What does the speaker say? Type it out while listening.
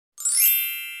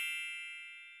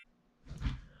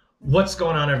What's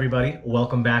going on, everybody?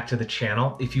 Welcome back to the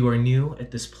channel. If you are new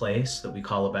at this place that we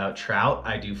call About Trout,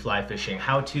 I do fly fishing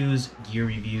how-tos, gear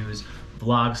reviews,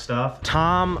 vlog stuff.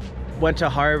 Tom went to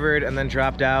Harvard and then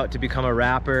dropped out to become a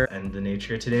rapper. And the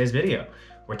nature of today's video,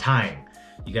 we're tying.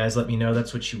 You guys let me know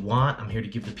that's what you want. I'm here to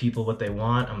give the people what they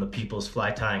want. I'm the people's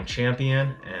fly tying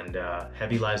champion, and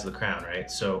heavy lies the crown, right?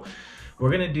 So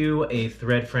we're gonna do a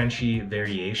Thread Frenchie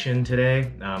variation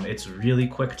today. It's really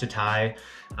quick to tie,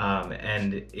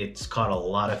 and it's caught a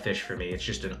lot of fish for me. It's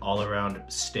just an all-around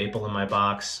staple in my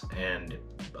box, and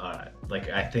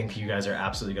I think you guys are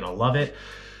absolutely gonna love it.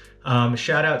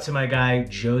 Shout out to my guy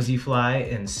Josie Fly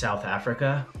in South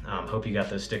Africa. Hope you got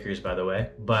those stickers, by the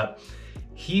way. But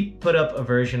he put up a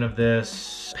version of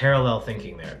this parallel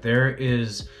thinking there.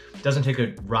 Doesn't take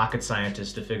a rocket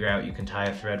scientist to figure out you can tie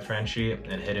a Thread Frenchie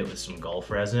and hit it with some Gulff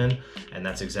resin, and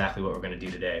that's exactly what we're gonna do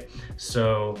today.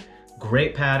 So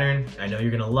great pattern, I know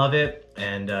you're gonna love it,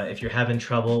 and if you're having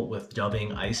trouble with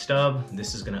dubbing ice dub,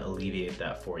 this is gonna alleviate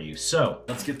that for you. So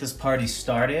let's get this party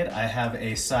started. I have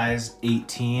a size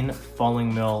 18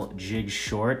 FullingMill jig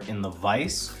short in the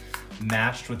vise,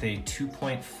 matched with a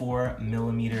 2.4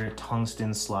 millimeter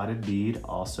tungsten slotted bead,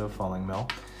 also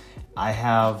FullingMill. I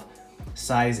have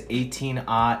size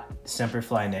 18-aught Semper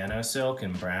Nano silk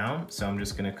in brown, so I'm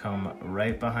just gonna come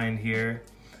right behind here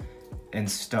and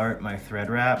start my thread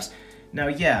wraps. Now,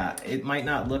 yeah, it might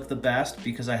not look the best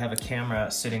because I have a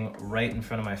camera sitting right in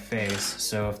front of my face,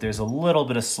 so if there's a little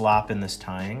bit of slop in this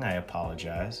tying, I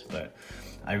apologize, but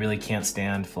I really can't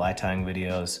stand fly tying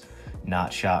videos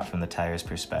not shot from the tier's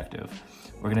perspective.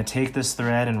 We're gonna take this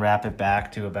thread and wrap it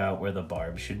back to about where the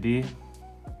barb should be.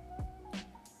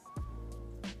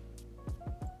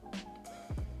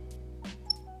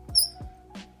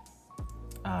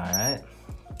 All right.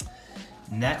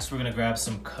 Next, we're gonna grab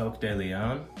some Coke de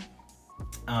Leon.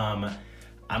 I'm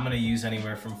gonna use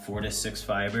anywhere from 4 to 6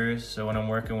 fibers. So when I'm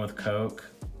working with Coke,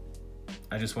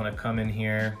 I just wanna come in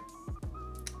here,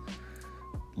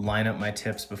 line up my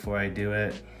tips before I do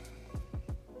it.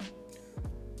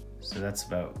 So that's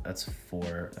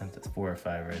 4 or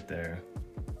 5 right there.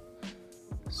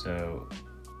 So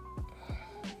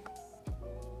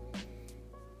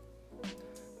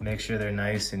make sure they're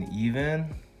nice and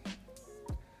even.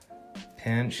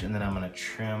 Pinch, and then I'm gonna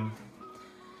trim.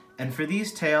 And for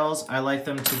these tails, I like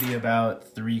them to be about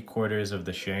 3/4 of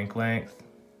the shank length.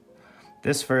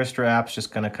 This first wrap's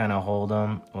just gonna kind of hold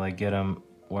them while I get them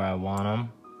where I want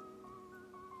them.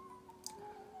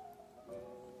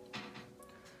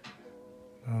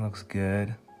 That looks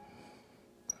good.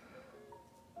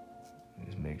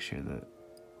 Just make sure that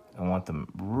I want them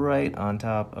right on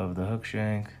top of the hook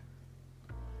shank.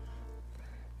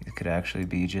 It could actually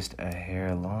be just a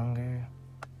hair longer.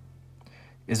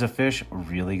 Is a fish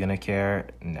really gonna care?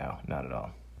 No, not at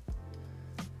all.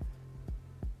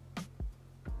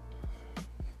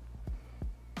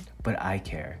 But I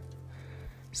care.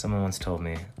 Someone once told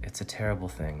me it's a terrible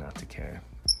thing not to care.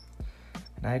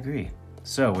 And I agree.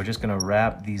 So we're just gonna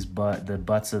wrap the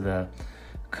butts of the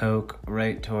Coke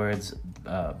right towards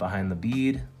behind the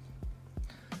bead.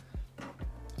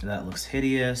 That looks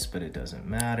hideous, but it doesn't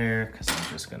matter because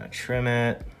I'm just gonna trim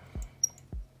it.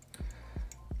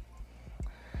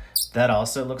 That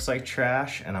also looks like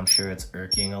trash, and I'm sure it's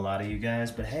irking a lot of you guys,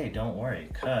 but hey, don't worry,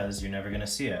 because you're never gonna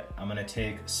see it. I'm gonna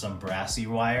take some brassie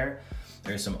wire.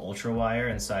 There's some ultra wire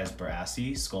in size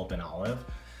brassie, sculpin olive.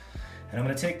 And I'm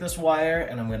gonna take this wire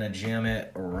and I'm gonna jam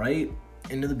it right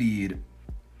into the bead.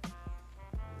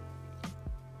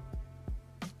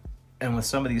 And with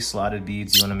some of these slotted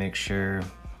beads, you wanna make sure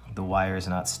the wire is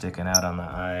not sticking out on the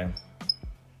eye.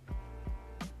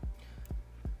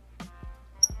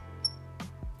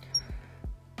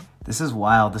 This is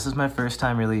wild. This is my first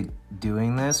time really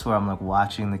doing this, where I'm like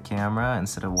watching the camera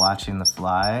instead of watching the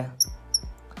fly.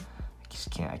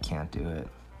 I can't do it.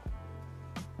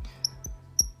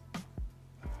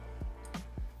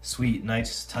 Sweet,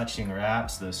 nice touching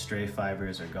wraps. Those stray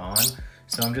fibers are gone.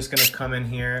 So I'm just gonna come in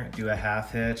here, do a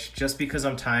half hitch, just because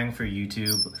I'm tying for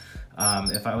YouTube.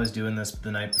 If I was doing this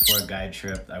the night before a guide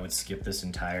trip, I would skip this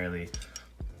entirely.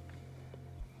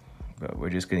 But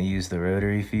we're just gonna use the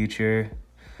rotary feature,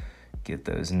 get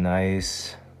those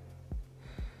nice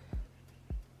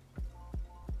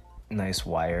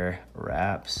wire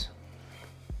wraps.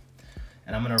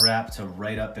 And I'm gonna wrap to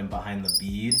right up and behind the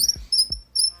bead.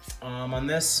 On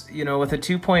this, you know, with a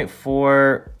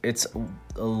 2.4, it's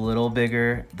a little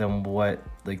bigger than what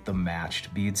like the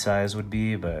matched bead size would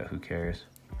be, but who cares?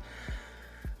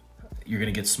 You're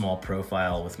gonna get small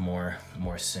profile with more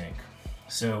sink.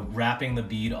 So wrapping the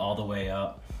bead all the way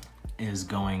up is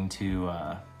going to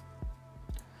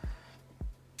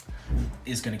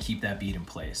is gonna keep that bead in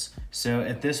place. So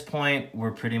at this point,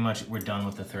 we're done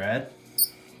with the thread.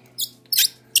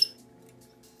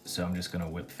 So I'm just gonna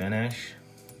whip finish.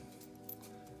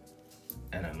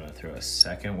 And I'm gonna throw a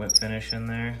second whip finish in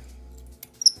there.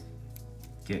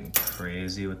 Getting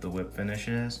crazy with the whip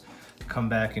finishes. Come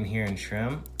back in here and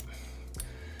trim.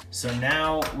 So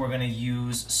now we're gonna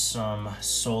use some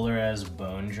Solares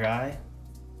Bone Dry.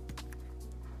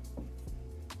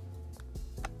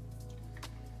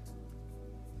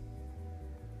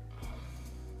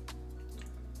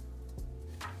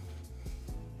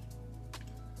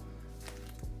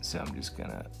 So I'm just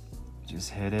gonna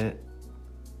hit it.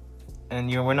 And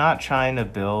we're not trying to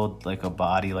build like a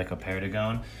body like a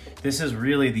pentagon. This is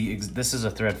really this is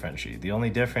a thread Frenchie. The only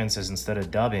difference is instead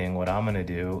of dubbing, what I'm gonna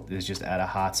do is just add a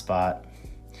hot spot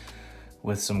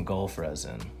with some Gulff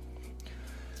resin.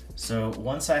 So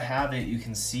once I have it, you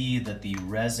can see that the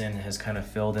resin has kind of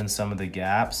filled in some of the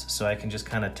gaps, so I can just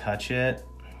kind of touch it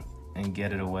and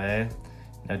get it away.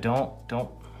 Now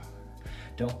don't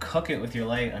cook it with your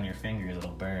light on your fingers,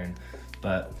 it'll burn.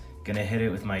 But gonna hit it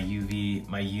with my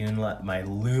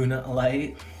Loon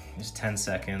light. Just 10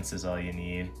 seconds is all you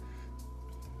need.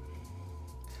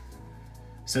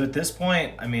 So at this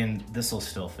point, I mean, this will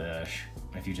still fish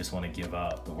if you just want to give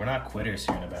up, but we're not quitters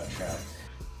here in About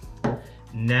Trout.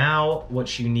 Now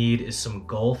what you need is some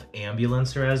Gulff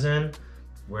Ambulance Resin.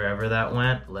 Wherever that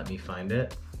went, let me find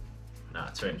it. Nah,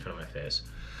 it's right in front of my face.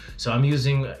 So I'm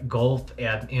using Gulff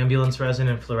Ambulance Resin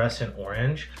in Fluorescent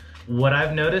Orange. What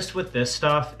I've noticed with this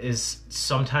stuff is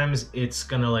sometimes it's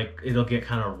gonna it'll get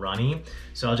kind of runny.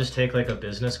 So I'll just take like a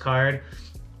business card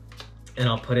and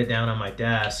I'll put it down on my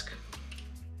desk.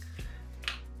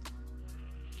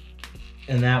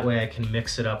 And that way I can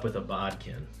mix it up with a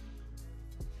bodkin.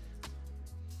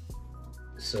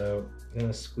 So I'm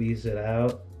gonna squeeze it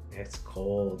out. It's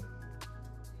cold.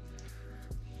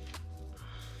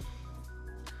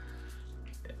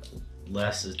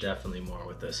 Less is definitely more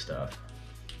with this stuff.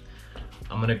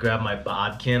 I'm gonna grab my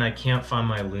bodkin. I can't find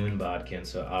my Loon bodkin,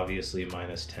 so obviously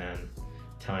 -10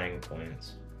 tying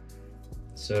points.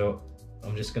 So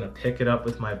I'm just gonna pick it up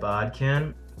with my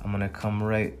bodkin. I'm gonna come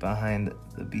right behind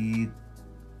the bead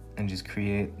and just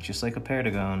create, just like a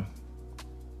pentagon,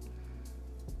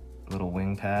 a little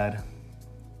wing pad.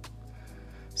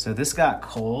 So this got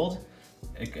cold,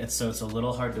 so it's a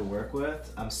little hard to work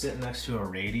with. I'm sitting next to a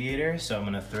radiator, so I'm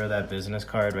gonna throw that business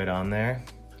card right on there.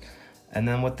 And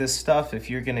then with this stuff, if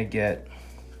you're gonna get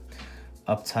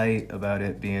uptight about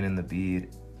it being in the bead,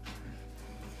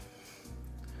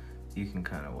 you can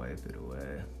kind of wipe it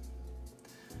away.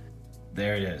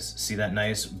 There it is. See that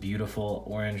nice, beautiful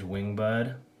orange wing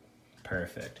bud?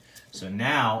 Perfect. So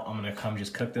now I'm gonna come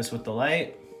just cook this with the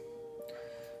light.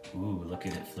 Ooh, look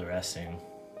at it fluorescing.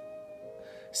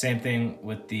 Same thing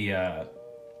with the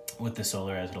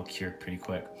Solares, it'll cure pretty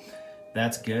quick.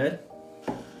 That's good.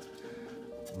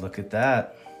 Look at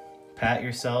that. Pat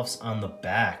yourselves on the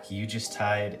back. You just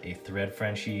tied a thread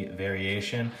Frenchie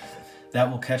variation that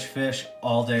will catch fish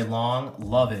all day long.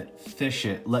 Love it, fish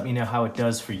it. Let me know how it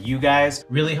does for you guys.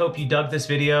 Really hope you dug this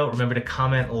video. Remember to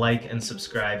comment, like, and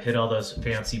subscribe. Hit all those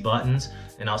fancy buttons,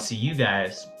 and I'll see you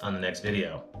guys on the next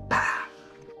video. Bye.